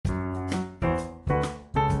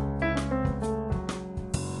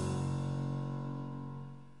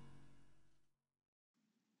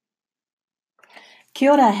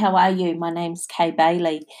Kia ora, how are you? My name's Kay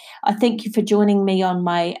Bailey. I thank you for joining me on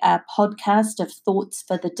my podcast of Thoughts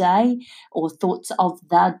for the Day or Thoughts of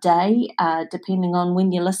the Day, depending on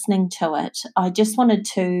when you're listening to it. I just wanted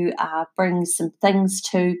to bring some things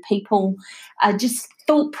to people, just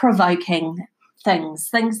thought-provoking things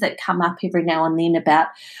that come up every now and then about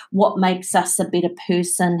what makes us a better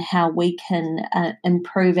person, how we can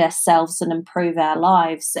improve ourselves and improve our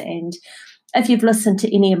lives. And if you've listened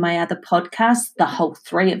to any of my other podcasts, the whole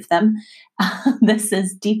three of them, this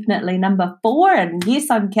is definitely number 4. And yes,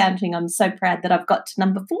 I'm counting. I'm so proud that I've got to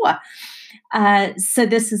number 4. So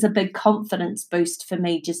this is a big confidence boost for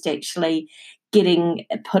me, just actually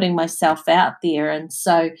putting myself out there. And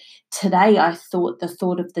so today I thought the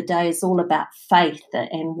thought of the day is all about faith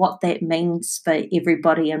and what that means for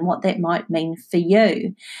everybody and what that might mean for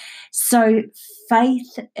you. So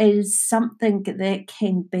faith is something that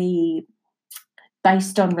can be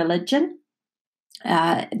based on religion.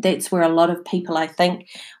 That's where a lot of people, I think,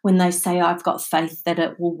 when they say I've got faith that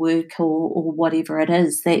it will work or whatever it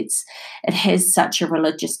is, it has such a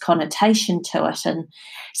religious connotation to it. And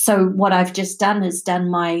so what I've just done is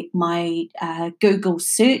done my Google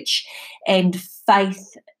search, and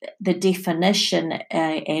faith, the definition,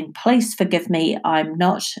 and please forgive me, I'm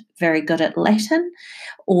not very good at Latin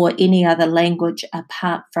or any other language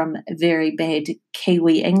apart from very bad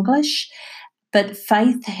Kiwi English. But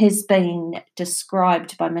faith has been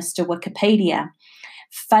described by Mr. Wikipedia.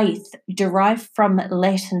 Faith, derived from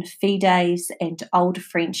Latin fides and Old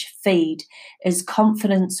French fide, is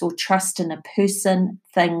confidence or trust in a person,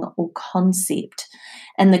 thing, or concept.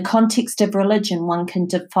 In the context of religion, one can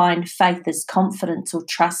define faith as confidence or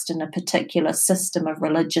trust in a particular system of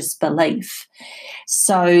religious belief.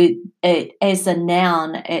 So as a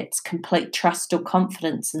noun, it's complete trust or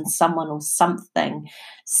confidence in someone or something,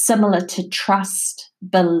 similar to trust,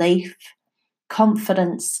 belief,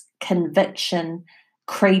 confidence, conviction,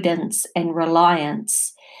 credence, and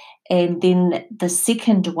reliance. And then the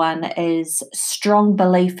second one is strong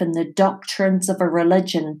belief in the doctrines of a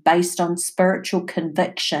religion based on spiritual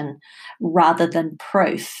conviction rather than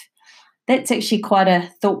proof. That's actually quite a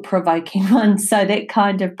thought-provoking one. So that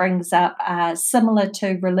kind of brings up similar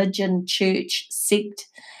to religion, church, sect,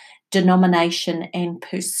 denomination, and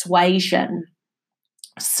persuasion.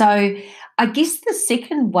 So I guess the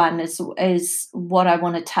second one is what I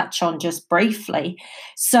want to touch on just briefly.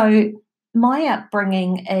 So my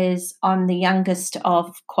upbringing is I'm the youngest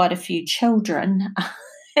of quite a few children.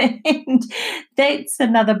 And that's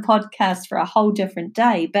another podcast for a whole different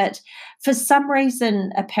day. But for some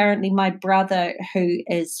reason, apparently my brother, who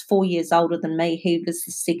is 4 years older than me, he was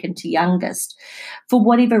the second to youngest. For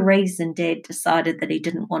whatever reason, Dad decided that he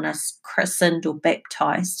didn't want us christened or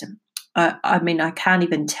baptized. I mean, I can't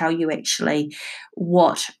even tell you actually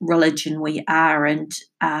what religion we are, and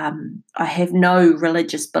I have no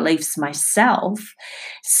religious beliefs myself.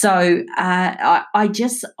 So I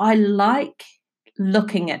like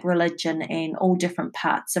looking at religion and all different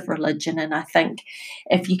parts of religion, and I think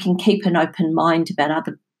if you can keep an open mind about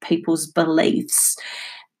other people's beliefs,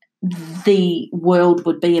 the world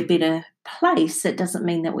would be a better place. It doesn't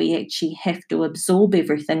mean that we actually have to absorb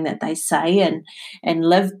everything that they say and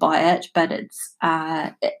live by it, but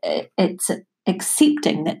it's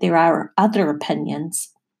accepting that there are other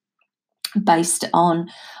opinions based on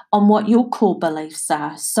what your core beliefs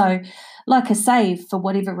are. So, like I say, for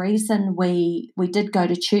whatever reason, we did go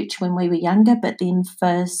to church when we were younger, but then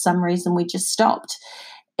for some reason we just stopped.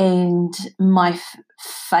 And my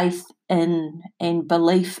faith in and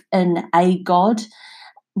belief in a God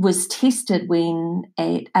was tested when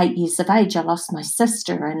at 8 years of age I lost my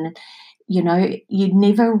sister. And, you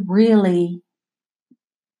never really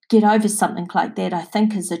get over something like that, I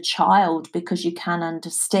think, as a child, because you can't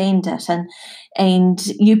understand it. And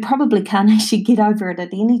you probably can't actually get over it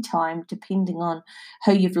at any time, depending on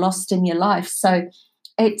who you've lost in your life. So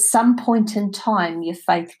at some point in time, your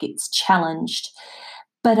faith gets challenged.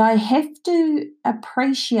 But I have to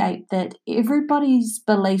appreciate that everybody's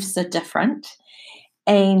beliefs are different,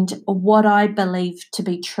 and what I believe to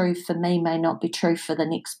be true for me may not be true for the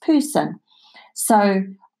next person. So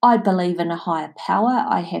I believe in a higher power.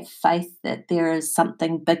 I have faith that there is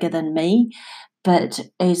something bigger than me, but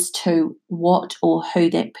as to what or who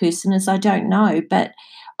that person is, I don't know. But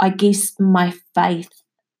I guess my faith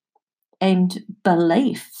and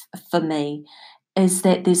belief for me is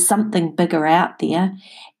that there's something bigger out there,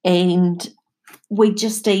 and we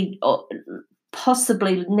just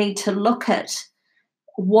possibly need to look at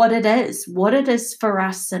what it is for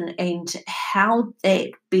us, and how that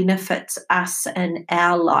benefits us in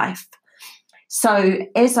our life. So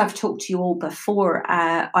as I've talked to you all before,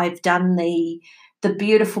 I've done the the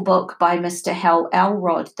beautiful book by Mr. Hal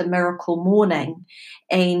Elrod, The Miracle Morning.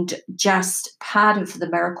 And just part of the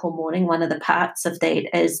miracle morning, one of the parts of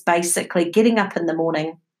that is basically getting up in the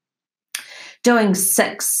morning, doing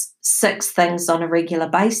six things on a regular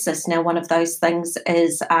basis. Now, one of those things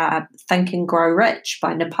is Think and Grow Rich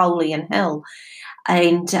by Napoleon Hill.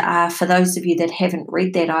 And for those of you that haven't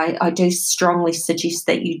read that, I do strongly suggest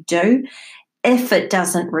that you do. If it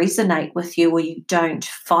doesn't resonate with you or you don't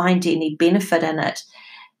find any benefit in it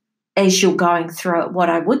as you're going through it,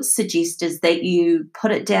 what I would suggest is that you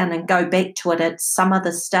put it down and go back to it at some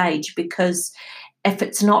other stage, because if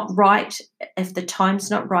it's not right, if the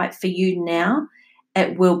time's not right for you now,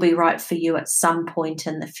 it will be right for you at some point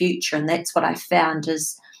in the future. And that's what I found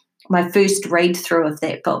is my first read through of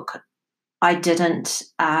that book, I didn't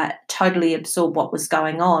totally absorb what was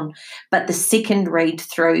going on. But the second read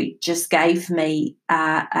through just gave me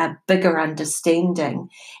a bigger understanding,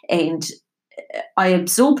 and I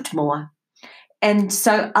absorbed more. And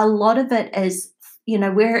so a lot of it is,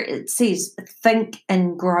 where it says think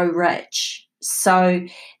and grow rich. So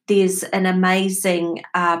there's an amazing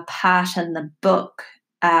part in the book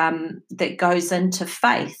that goes into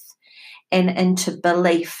faith and into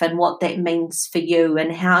belief and what that means for you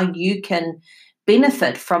and how you can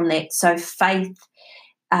benefit from that. So faith,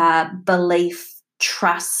 belief,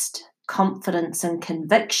 trust, confidence and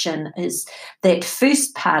conviction is that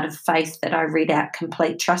first part of faith that I read out: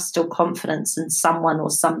 complete trust or confidence in someone or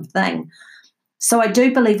something. So I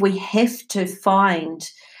do believe we have to find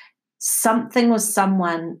something or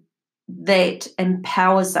someone that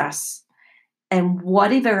empowers us in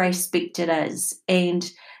whatever aspect it is. And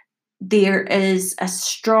there is a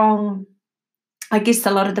strong, I guess a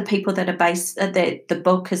lot of the people that are based, that the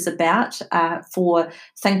book is about for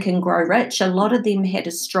Think and Grow Rich, a lot of them had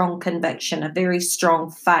a strong conviction, a very strong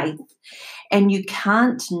faith. And you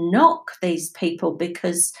can't knock these people,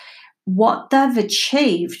 because what they've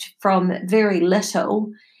achieved from very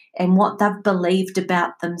little and what they've believed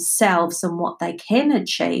about themselves and what they can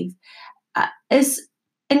achieve is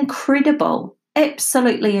incredible.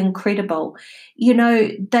 Absolutely incredible.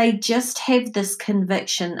 They just have this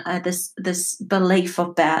conviction, this belief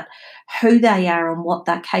about who they are and what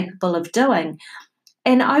they're capable of doing.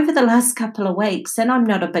 And over the last couple of weeks, and I'm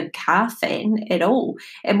not a big car fan at all,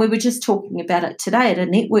 and we were just talking about it today at a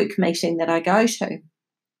network meeting that I go to.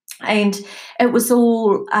 And it was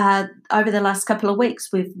all over the last couple of weeks.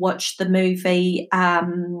 We've watched the movie,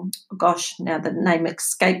 now the name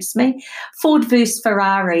escapes me, Ford vs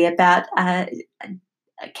Ferrari, about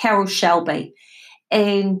Carroll Shelby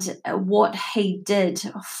and what he did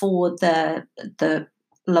for the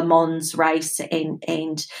Le Mans race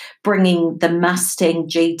and bringing the Mustang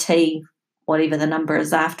GT, whatever the number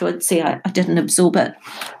is afterwards. See, I didn't absorb it,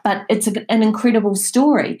 but it's an incredible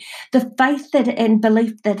story. The faith and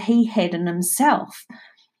belief that he had in himself,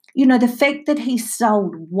 the fact that he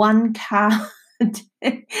sold one car,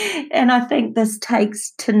 and I think this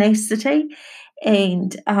takes tenacity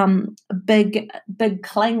and big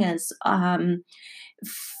clangers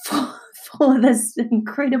for this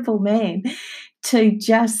incredible man to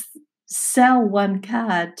just sell one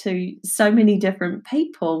car to so many different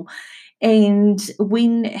people. And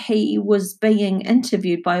when he was being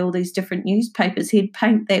interviewed by all these different newspapers, he'd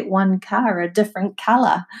paint that one car a different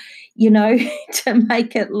colour, to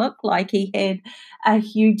make it look like he had a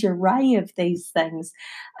huge array of these things,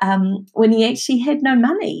 when he actually had no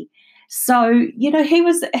money. So, he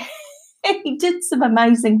was... he did some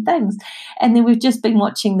amazing things. And then we've just been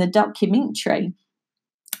watching the documentary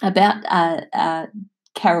about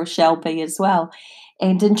Carroll Shelby as well.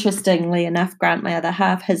 And interestingly enough, Grant, my other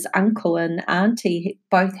half, his uncle and auntie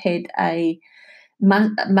both had a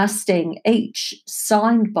Mustang each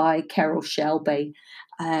signed by Carroll Shelby.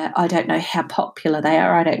 I don't know how popular they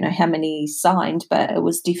are. I don't know how many signed, but it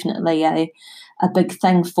was definitely a big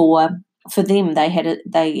thing for them. They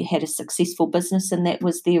had a successful business, and that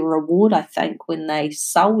was their reward, I think, when they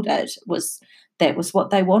sold it. That was what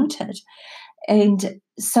they wanted. And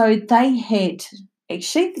so they had...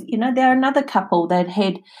 Actually, they're another couple that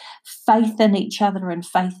had faith in each other and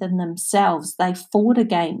faith in themselves. They fought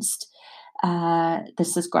against,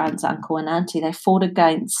 this is Grant's uncle and auntie, they fought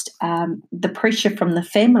against the pressure from the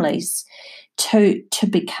families to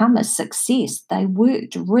become a success. They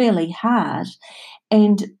worked really hard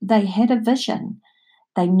and they had a vision.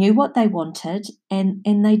 They knew what they wanted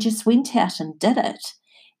and they just went out and did it.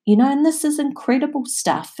 And this is incredible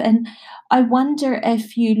stuff. And I wonder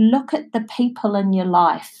if you look at the people in your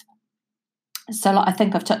life So like I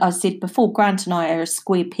think I said before, Grant and I are a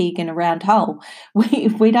square peg in a round hole.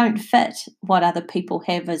 We don't fit what other people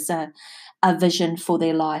have as a vision for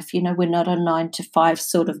their life. We're not a 9 to 5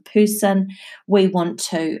 sort of person. We want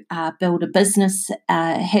to build a business,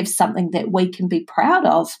 have something that we can be proud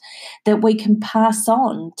of, that we can pass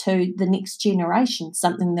on to the next generation,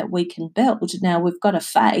 something that we can build. Now, we've got a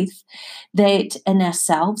faith that in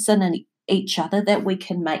ourselves and in each other that we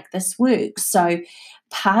can make this work. So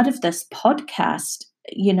part of this podcast,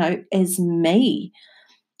 is me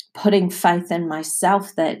putting faith in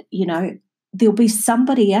myself that, there'll be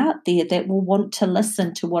somebody out there that will want to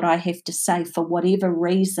listen to what I have to say for whatever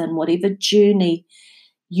reason, whatever journey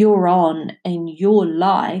you're on in your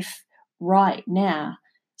life right now.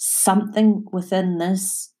 Something within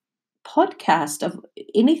this podcast of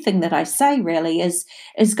anything that I say really is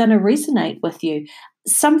going to resonate with you.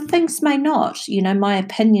 Some things may not. My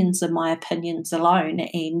opinions are my opinions alone,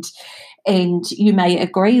 and you may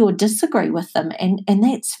agree or disagree with them, and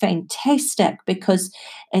that's fantastic, because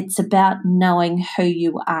it's about knowing who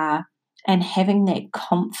you are and having that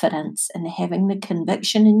confidence and having the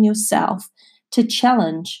conviction in yourself to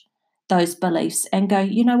challenge those beliefs and go,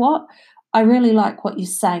 you know what? I really like what you're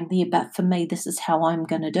saying there, but for me, this is how I'm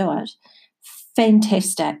going to do it.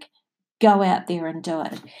 Fantastic. Go out there and do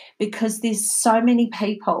it, because there's so many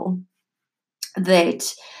people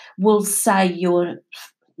that will say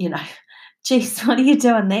geez, what are you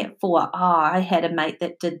doing that for? Oh, I had a mate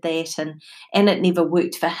that did that and it never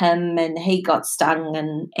worked for him and he got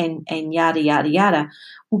stung and yada, yada, yada.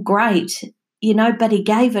 Well, great, but he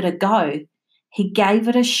gave it a go. He gave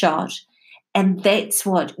it a shot. And that's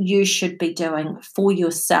what you should be doing for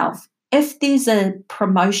yourself. If there's a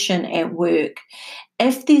promotion at work,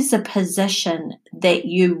 if there's a position that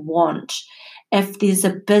you want, if there's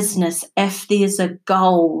a business, if there's a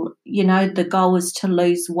goal, the goal is to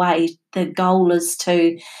lose weight, the goal is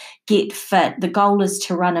to get fit, the goal is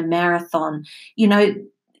to run a marathon, you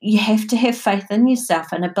have to have faith in yourself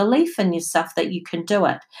and a belief in yourself that you can do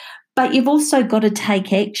it. But you've also got to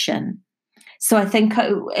take action. So I think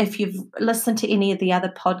if you've listened to any of the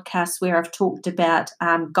other podcasts where I've talked about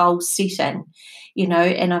goal setting,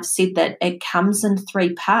 and I've said that it comes in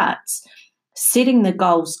 3 parts. Setting the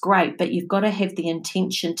goal's great, but you've got to have the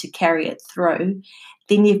intention to carry it through.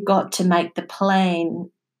 Then you've got to make the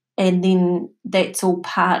plan, and then that's all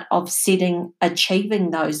part of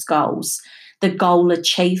achieving those goals, the goal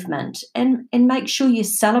achievement, and make sure you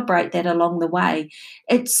celebrate that along the way.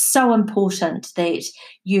 It's so important that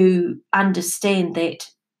you understand that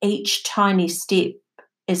each tiny step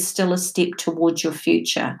is still a step towards your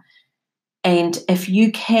future. And if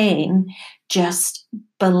you can just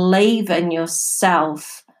believe in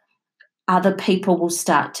yourself, other people will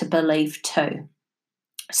start to believe too.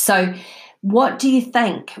 So what do you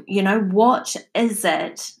think? What is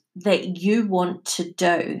it that you want to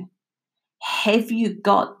do? Have you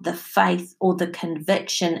got the faith or the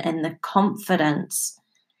conviction and the confidence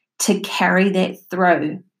to carry that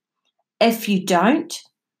through? If you don't,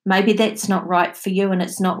 maybe that's not right for you and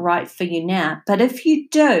it's not right for you now. But if you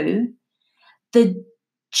do, the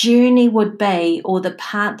journey would be, or the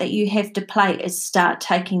part that you have to play, is start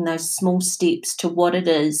taking those small steps to what it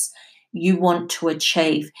is you want to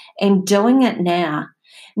achieve and doing it now.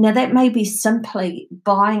 Now, that may be simply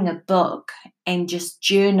buying a book and just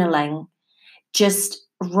journaling, just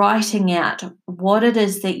writing out what it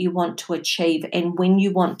is that you want to achieve and when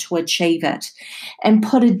you want to achieve it, and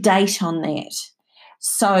put a date on that.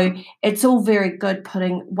 So it's all very good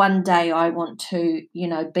putting, one day I want to,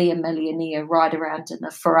 be a millionaire, ride around in a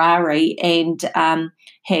Ferrari and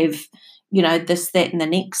have, this, that, and the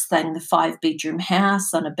next thing, the 5-bedroom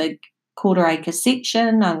house on a big 1/4 acre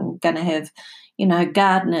section. I'm going to have,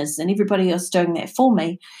 gardeners and everybody else doing that for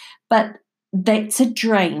me. But that's a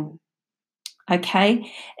dream,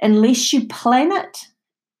 okay? Unless you plan it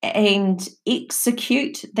and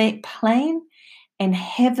execute that plan, and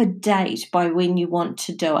have a date by when you want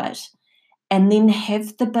to do it, and then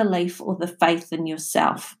have the belief or the faith in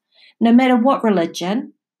yourself. No matter what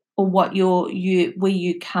religion or what where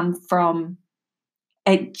you come from,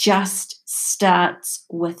 it just starts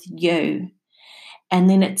with you. And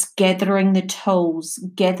then it's gathering the tools,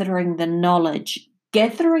 gathering the knowledge,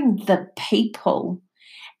 gathering the people.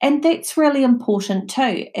 And that's really important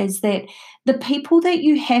too, is that the people that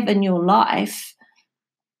you have in your life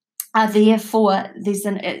are there for, and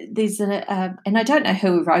I don't know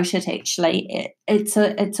who wrote it actually. It's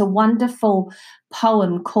a wonderful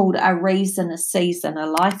poem called "A Reason, a Season, a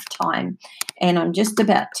Lifetime," and I'm just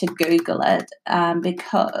about to Google it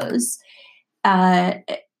because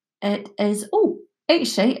it is. Oh,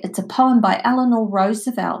 actually, it's a poem by Eleanor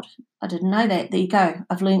Roosevelt. I didn't know that. There you go.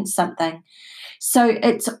 I've learned something. So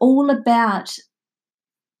it's all about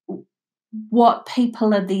what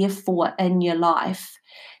people are there for in your life.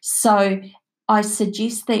 So I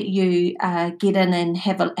suggest that you get in and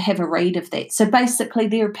have a read of that. So basically,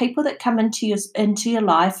 there are people that come into your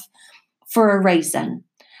life for a reason.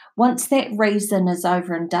 Once that reason is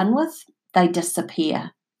over and done with, they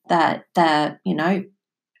disappear. That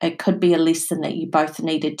it could be a lesson that you both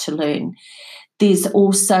needed to learn. There's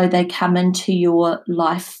also, they come into your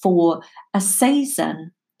life for a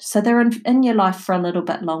season. So they're in your life for a little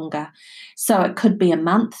bit longer. So it could be a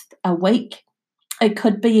month, a week, it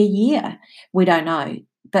could be a year. We don't know.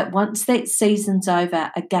 But once that season's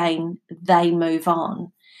over, again, they move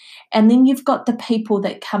on. And then you've got the people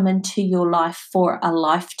that come into your life for a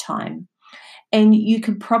lifetime. And you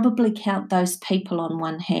can probably count those people on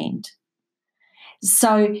one hand.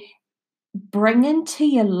 So bring into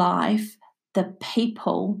your life the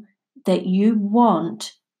people that you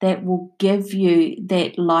want that will give you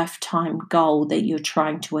that lifetime goal that you're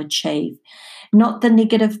trying to achieve. Not the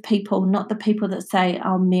negative people, not the people that say,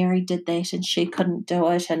 oh, Mary did that and she couldn't do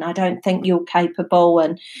it, and I don't think you're capable,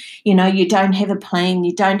 and, you don't have a plan,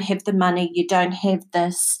 you don't have the money, you don't have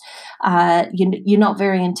this, you're not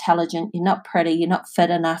very intelligent, you're not pretty, you're not fit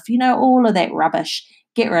enough, all of that rubbish.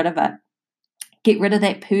 Get rid of it. Get rid of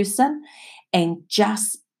that person and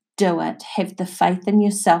just do it. Have the faith in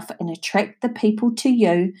yourself and attract the people to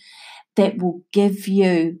you that will give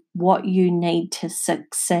you what you need to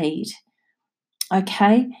succeed.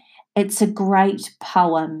 Okay? It's a great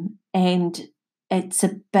poem, and it's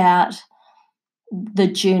about the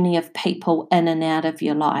journey of people in and out of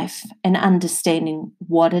your life and understanding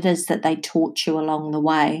what it is that they taught you along the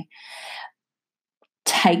way.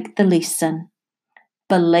 Take the lesson.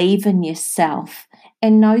 Believe in yourself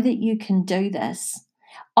and know that you can do this.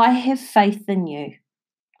 I have faith in you.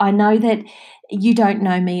 I know that you don't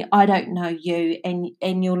know me, I don't know you,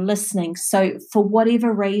 and you're listening. So for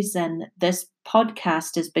whatever reason, this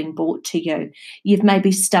podcast has been brought to you. You've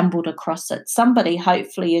maybe stumbled across it. Somebody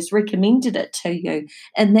hopefully has recommended it to you.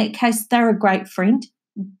 In that case, they're a great friend.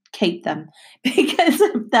 Keep them, because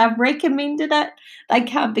if they've recommended it, they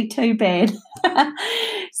can't be too bad.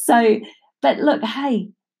 But look, hey,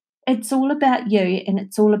 it's all about you and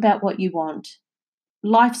it's all about what you want.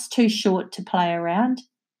 Life's too short to play around.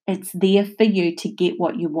 It's there for you to get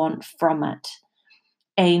what you want from it.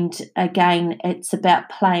 And again, it's about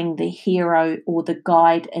playing the hero or the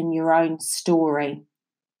guide in your own story.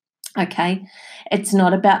 Okay? It's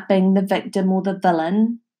not about being the victim or the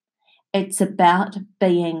villain. It's about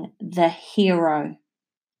being the hero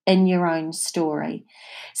in your own story.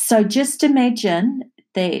 So just imagine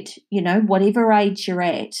that, whatever age you're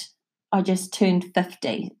at, I just turned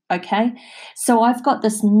 50, okay? So I've got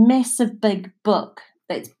this massive big book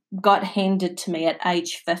that got handed to me at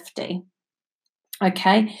age 50,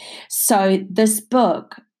 okay? So this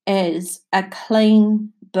book is a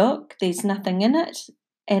clean book. There's nothing in it.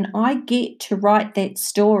 And I get to write that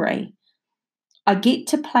story. I get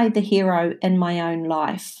to play the hero in my own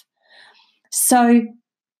life. So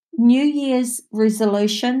New Year's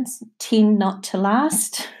resolutions tend not to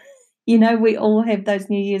last. We all have those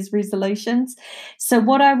New Year's resolutions. So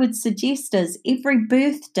what I would suggest is every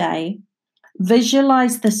birthday,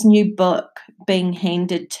 visualize this new book being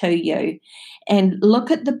handed to you and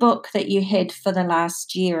look at the book that you had for the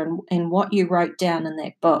last year and what you wrote down in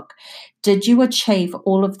that book. Did you achieve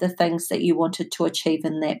all of the things that you wanted to achieve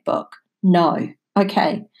in that book? No.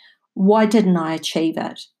 Okay. Why didn't I achieve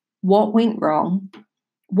it? What went wrong?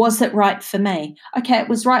 Was it right for me? Okay, it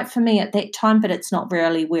was right for me at that time, but it's not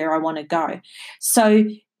really where I want to go. So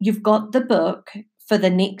you've got the book for the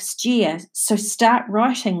next year. So start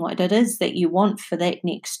writing what it is that you want for that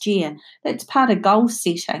next year. That's part of goal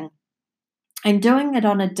setting. And doing it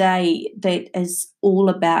on a day that is all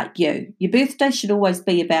about you. Your birthday should always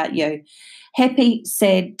be about you. Happy,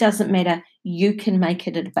 sad, doesn't matter. You can make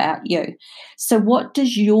it about you. So what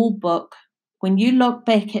does your book, when you look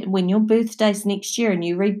back at when your birthday's next year and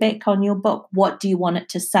you read back on your book, what do you want it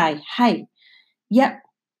to say? Hey, yep,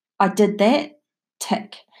 I did that,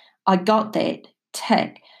 tick. I got that,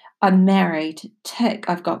 tick. I'm married, tick.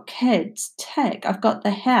 I've got kids, tick. I've got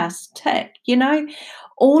the house, tick.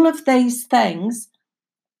 All of these things,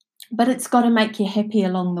 but it's got to make you happy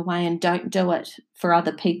along the way, and don't do it for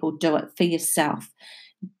other people. Do it for yourself.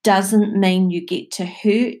 Doesn't mean you get to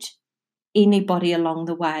hurt anybody along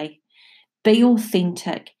the way. Be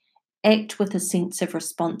authentic. Act with a sense of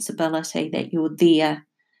responsibility that you're there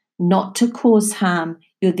not to cause harm.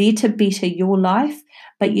 You're there to better your life,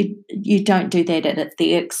 but you don't do that at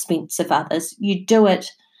the expense of others. You do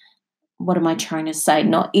it what am I trying to say?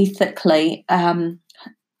 Not ethically.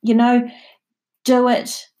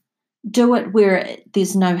 Do it where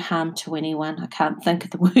there's no harm to anyone. I can't think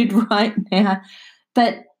of the word right now,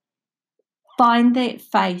 but find that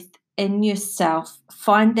faith in yourself,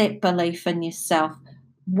 find that belief in yourself,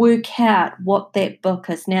 work out what that book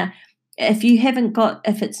is. Now, if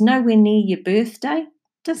it's nowhere near your birthday,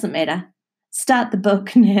 doesn't matter. Start the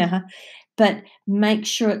book now, but make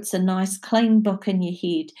sure it's a nice, clean book in your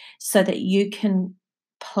head so that you can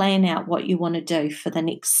plan out what you want to do for the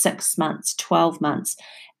next 6 months, 12 months,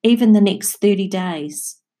 even the next 30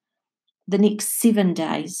 days, the next 7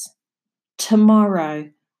 days, tomorrow.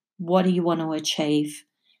 What do you want to achieve?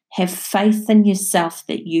 Have faith in yourself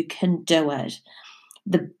that you can do it.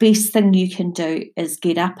 The best thing you can do is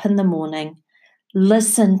get up in the morning,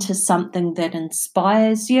 listen to something that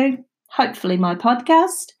inspires you, hopefully my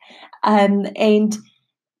podcast, and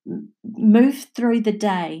move through the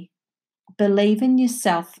day. Believe in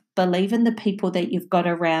yourself, believe in the people that you've got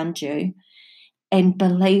around you, and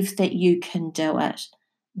believe that you can do it.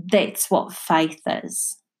 That's what faith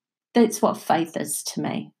is. That's what faith is to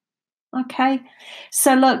me. Okay.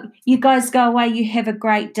 So look, you guys go away, you have a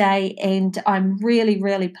great day, and I'm really,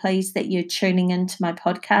 really pleased that you're tuning into my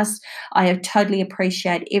podcast. I totally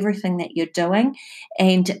appreciate everything that you're doing,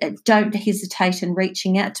 and don't hesitate in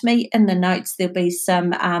reaching out to me. In the notes, there'll be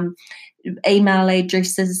some email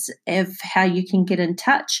addresses of how you can get in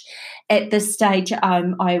touch. At this stage,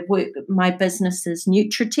 my business is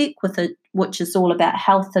Nutritech, which is all about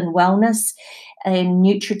health and wellness, and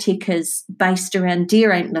Nutritech is based around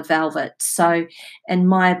Deer Antler Velvet. So in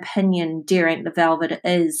my opinion, Deer Antler Velvet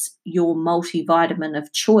is your multivitamin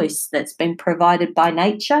of choice that's been provided by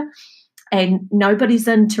nature, and nobody's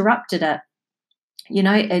interrupted it.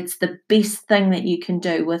 It's the best thing that you can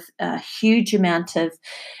do, with a huge amount of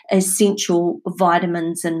essential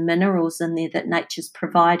vitamins and minerals in there that nature's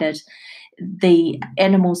provided. The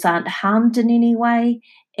animals aren't harmed in any way,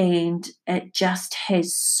 and it just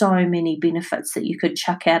has so many benefits that you could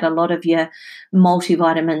chuck out a lot of your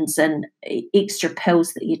multivitamins and extra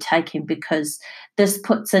pills that you're taking, because this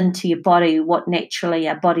puts into your body what naturally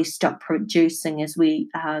our body stopped producing as we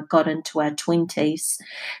got into our 20s.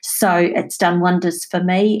 So it's done wonders for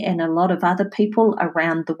me and a lot of other people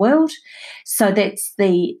around the world. So that's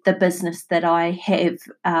the business that I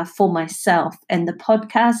have for myself, and the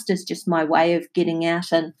podcast is just my way of getting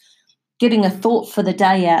out and getting a thought for the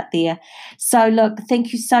day out there. So look,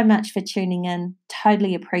 thank you so much for tuning in.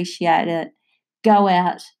 Totally appreciate it. Go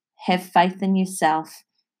out, have faith in yourself.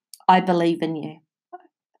 I believe in you.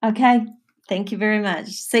 Okay, thank you very much.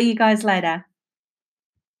 See you guys later.